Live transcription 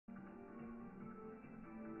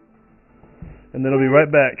and then I'll be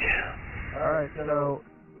right back. Alright, so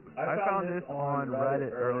I found this on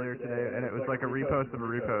Reddit earlier today, and it was like a repost of a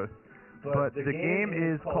repost. But the game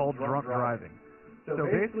is called Drunk Driving. So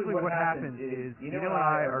basically what happens is, Eno and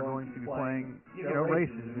I are going to be playing,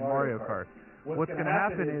 races in Mario Kart. What's going to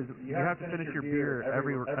happen is you have to finish your beer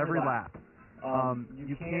every lap.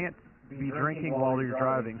 You can't be drinking while you're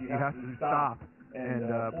driving. You have to stop and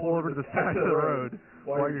pull over to the side of the road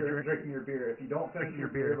while you're drinking your beer. If you don't finish your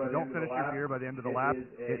beer by the end of the lap,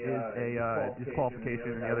 it is a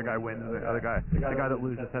disqualification, and the other guy wins, and the guy that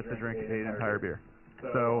loses has to drink an entire beer.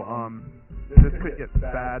 So this could get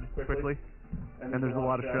bad quickly, and there's a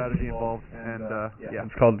lot of strategy involved, and yeah.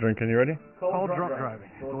 It's called drinking. You ready? Called drunk driving.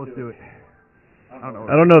 So let's do it. I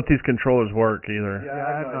don't know if these controllers work either. Yeah,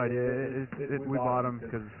 I have no idea. We bought them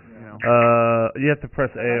because, you have to press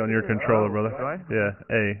A on your controller, brother. Do I? Yeah,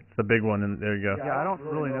 A. It's the big one, and there you go. Yeah, I don't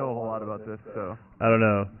really know a whole lot about this, so. I don't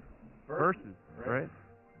know. Versus, right?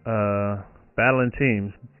 Battle in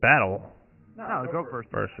teams. Battle? No, go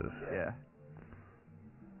versus. Versus. Yeah.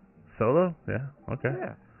 Solo? Yeah, okay.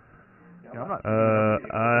 Yeah. I'm not.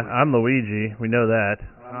 I'm Luigi. We know that.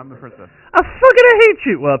 I'm the princess. I fucking hate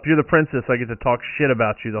you! Well, if you're the princess, I get to talk shit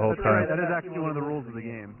about you the whole That's time. Right. That is actually one of the rules of the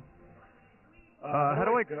game. How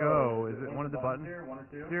do I go? Is it one of the buttons?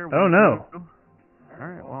 Here, I don't know.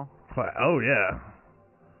 Alright, well. Oh, yeah.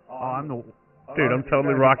 Oh, I'm the... Dude, I'm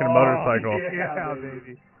totally rocking a motorcycle. Yeah,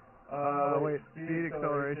 baby. Wait, speed,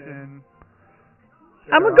 acceleration...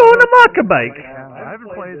 I'm going to motorbike! I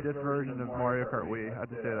haven't played this version of Mario Kart Wii, I have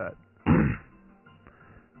to say that.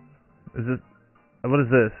 Is this... What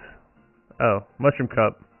is this? Oh, mushroom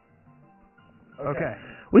cup. Okay.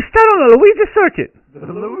 We start on the Luigi circuit! The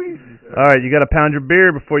Luigi circuit. Alright, you gotta pound your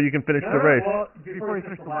beer before you can finish the race. Well, before you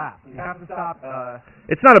finish the lap. You have to stop,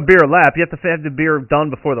 It's not a beer lap, you have to have the beer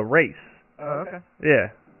done before the race. Oh, okay.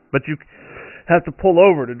 Yeah, but you have to pull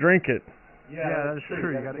over to drink it. Yeah, that's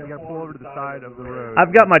true. You gotta pull over to the side of the road.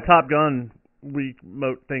 I've got my Top Gun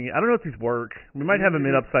remote thingy. I don't know if these work. We might have them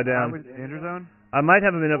in upside down. Danger zone? I might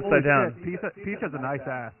have them in upside down. Peach has a nice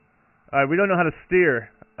ass. Alright, we don't know how to steer.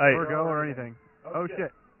 Or go or anything. Oh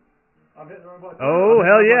shit. Oh,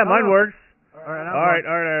 hell yeah, mine works.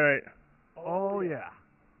 Alright. Oh yeah.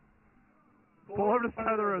 Pull over to the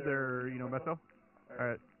side of the road there, Meso.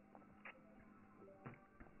 Alright.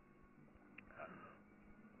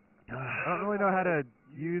 I don't really know how to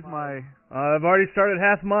use my... I've already started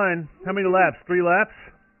half mine. How many laps? 3 laps?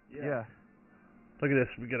 Yeah. Look at this.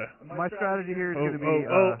 We gotta... My strategy here is going to be...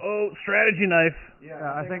 strategy knife.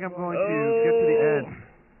 Yeah, I think I'm going to get to the end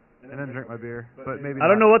and then drink my beer. But maybe I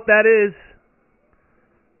don't know what that is.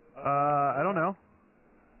 I don't know.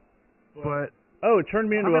 But... Oh, it turned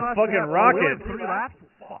me into a fucking rocket. 3 laps?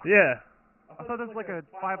 Yeah. I thought this was like a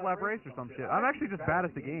 5-lap race or some shit. I'm actually just bad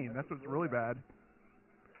at the game. That's what's really bad.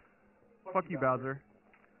 Fuck you, Bowser.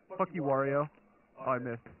 Fuck you, Wario. Oh, I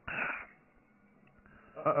missed.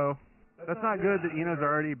 Uh-oh. That's not good that Eno's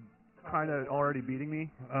already beating me.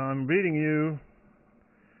 I'm beating you.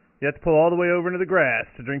 You have to pull all the way over into the grass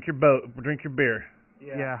to drink your beer.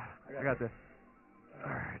 Yeah, I got this.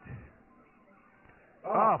 Alright.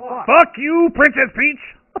 Oh, fuck. Fuck you, Princess Peach!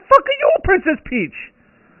 Fuck you, Princess Peach!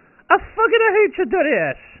 I hate your dirty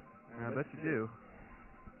ass. I bet you do.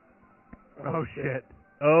 Oh, shit.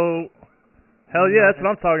 Oh. Hell yeah, that's what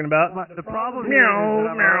I'm talking about. The problem is that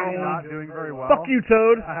I'm already not doing very well. Fuck you,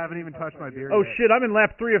 Toad. I haven't even touched my beer Oh, yet. shit, I'm in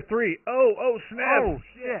lap 3 of 3. Oh, snap. Oh,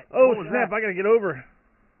 shit. Oh, snap, I gotta get over.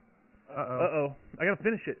 Uh-oh. I gotta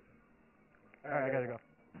finish it. Alright, I gotta go.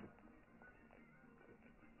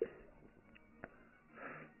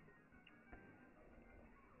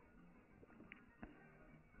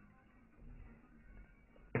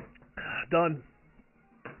 Done.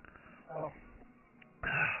 Oh.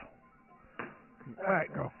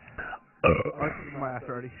 Alright, go. I kicked my ass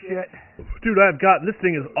already. Shit. Dude, this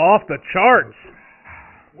thing is off the charts.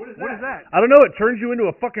 What is that? I don't know, it turns you into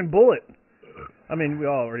a fucking bullet. I mean, we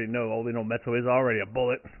already know Meto is already a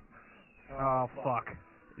bullet. Oh, fuck.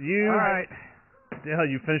 Alright. Yeah,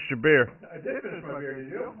 you finished your beer. I did finish my beer,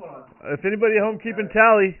 did you? If anybody at home keeping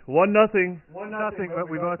tally, 1-0. 1-0, but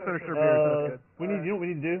we both finished our beer, so that's good. You know what we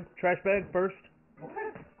need to do? Trash bag first. What?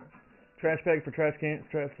 Trash bag for trash cans,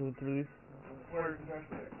 trash for these. Where's the trash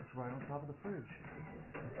bag? It's right on top of the fridge.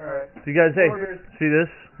 Alright. So you guys, hey, see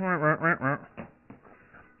this? Alright.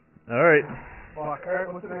 Fuck,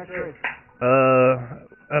 alright, what's the next race?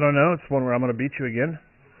 I don't know. It's one where I'm gonna beat you again.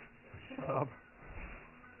 Shut up.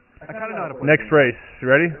 I kinda know how to play. Next race. You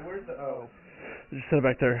ready? Hey, where's the O? Just set it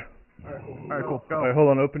back there. Alright, cool. Go. Alright, hold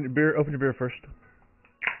on. Open your beer first.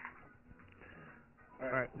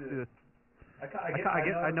 Alright, let's do this.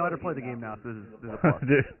 I know how to play the game now, so this is a plus.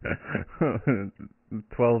 Dude,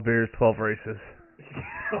 12 beers, 12 races.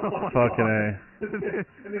 Fucking A.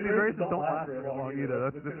 These races don't last very long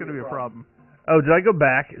either. That's going to be a problem. Oh, did I go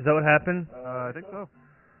back? Is that what happened? I think so.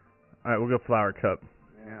 Alright, we'll go Flower Cup.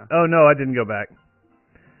 Yeah. Oh, no, I didn't go back.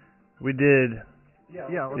 We did... Yeah,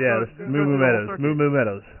 Moo Moo Meadows. Moo Moo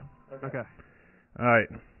Meadows. Okay. Alright.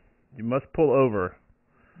 You must pull over.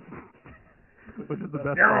 Which is the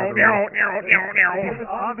best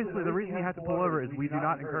Obviously, the reason you have to pull over is we do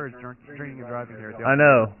not encourage drinking and driving here at the office. I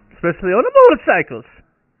know. Especially on the motorcycles.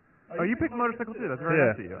 Oh, you picked motorcycle too? That's very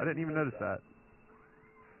nice of you. I didn't even notice that.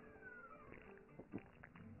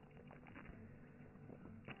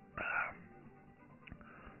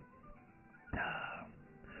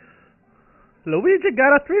 Luigi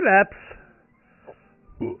got a 3 laps.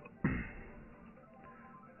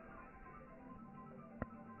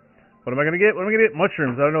 What am I gonna get? What am I gonna get?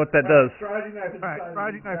 Mushrooms. I don't know what that does. Alright,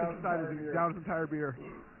 Friday night decided to down some entire beer.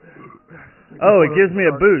 Oh, it gives me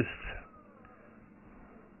a boost.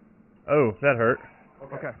 Oh, that hurt.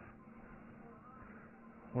 Okay.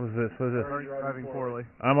 What is this? What is this? Driving poorly.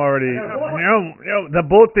 I'm already. The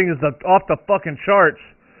bullet thing is off the fucking charts.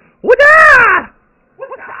 Wada!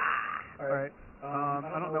 Alright.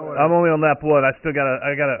 I don't know what. I'm only on lap 1. I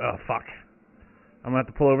gotta. Oh fuck. I'm gonna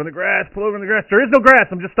have to pull over in the grass. Pull over in the grass. There is no grass.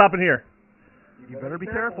 I'm just stopping here. You better be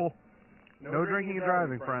careful. No drinking and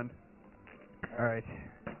driving, friend. Alright.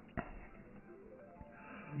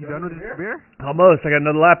 You done with this beer? Almost. I got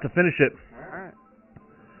another lap to finish it. Alright.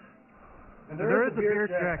 And there is a beer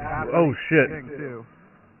check happening. Oh shit. Too.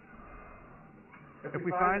 If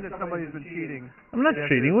we find that somebody's been cheating. I'm not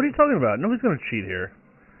cheating. What are you talking about? Nobody's gonna cheat here.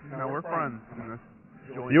 No, we're friends.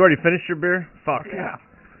 You already finished your beer? Fuck. Yeah.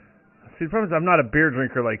 See, the problem is I'm not a beer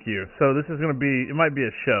drinker like you, so this is gonna be. It might be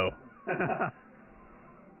a show.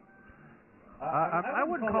 I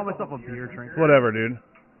wouldn't call myself a beer drinker. Whatever, dude.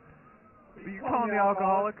 You calling me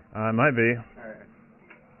alcoholic? I might be.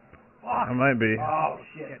 I might be. Oh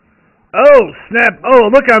shit. Oh snap! Oh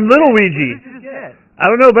look, I'm Little Luigi. I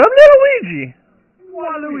don't know, but I'm Little Luigi.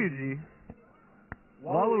 Waluigi.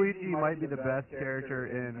 Waluigi might be the best character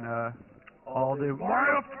in all the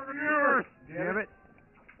Mario years. Damn it!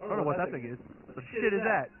 I don't know what that thing is. What the shit is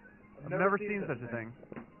that? I've never seen such a thing.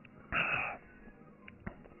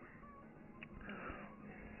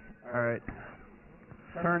 All right.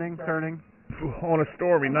 Turning. On a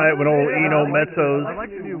stormy night with old Eno Mezzos. I like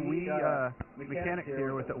the new Wii mechanics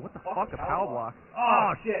here with what the fuck, a power block.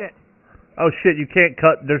 Oh shit! Oh shit! You can't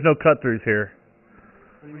cut. There's no cut throughs here.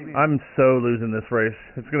 What do you mean? I'm so losing this race.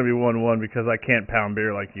 It's gonna be 1-1 because I can't pound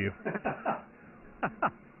beer like you.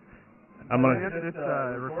 I'm gonna. After this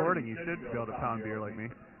recording, you should be able to pound beer like me.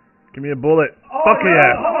 Give me a bullet. Oh, Fuck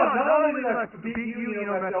yeah! Not only did I beat you,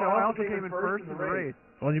 Metro, I also came in first in the race.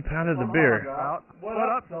 Well, you pounded the beer. What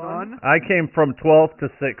up, son? I came from 12th to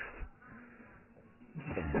 6th.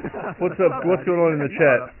 What's up? What's going on in the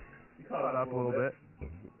chat? You caught up a little bit.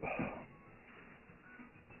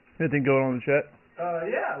 Anything going on in the chat?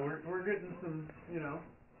 Yeah, we're getting some,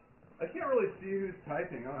 I can't really see who's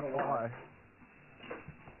typing. I don't know why.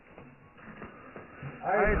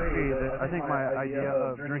 I agree that I think my idea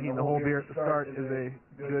of drinking the whole beer at the start is a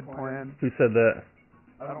good plan. Who said that?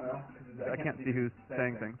 I don't know. I can't see who's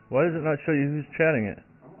saying things. Why does it not show you who's chatting it?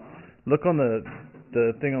 Look on the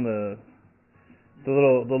thing on the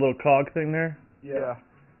little cog thing there. Yeah.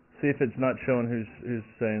 See if it's not showing who's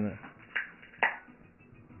saying that.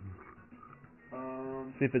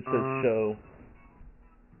 See if it says show.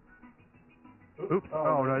 Oops.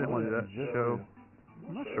 Oh, no, I didn't want to do that. Show.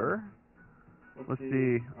 I'm not sure. Let's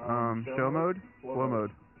see. Show mode? Flow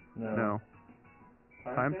mode? No.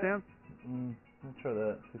 Timestamp? Let's try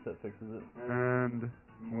that. See if that fixes it. And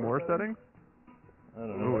more settings? I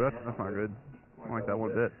don't know. Oh, that's not good. I don't like that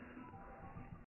one bit.